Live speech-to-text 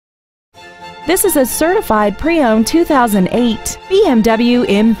This is a certified pre-owned 2008 BMW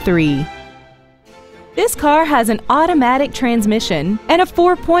M3. This car has an automatic transmission and a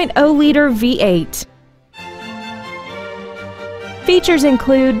 4.0-liter V8. Features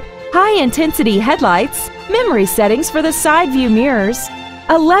include high-intensity headlights, memory settings for the side view mirrors,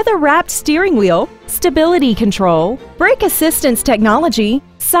 a leather-wrapped steering wheel, stability control, brake assistance technology,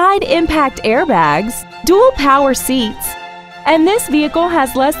 side impact airbags, dual power seats, and this vehicle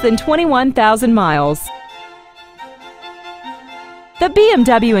has less than 21,000 miles. The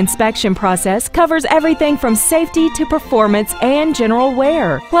BMW inspection process covers everything from safety to performance and general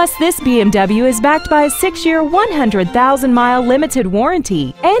wear. Plus, this BMW is backed by a 6-year, 100,000-mile limited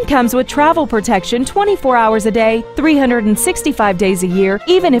warranty and comes with travel protection 24 hours a day, 365 days a year,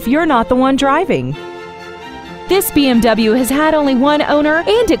 even if you're not the one driving. This BMW has had only one owner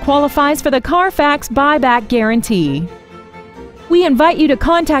and it qualifies for the Carfax buyback guarantee. We invite you to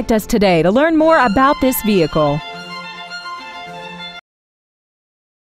contact us today to learn more about this vehicle.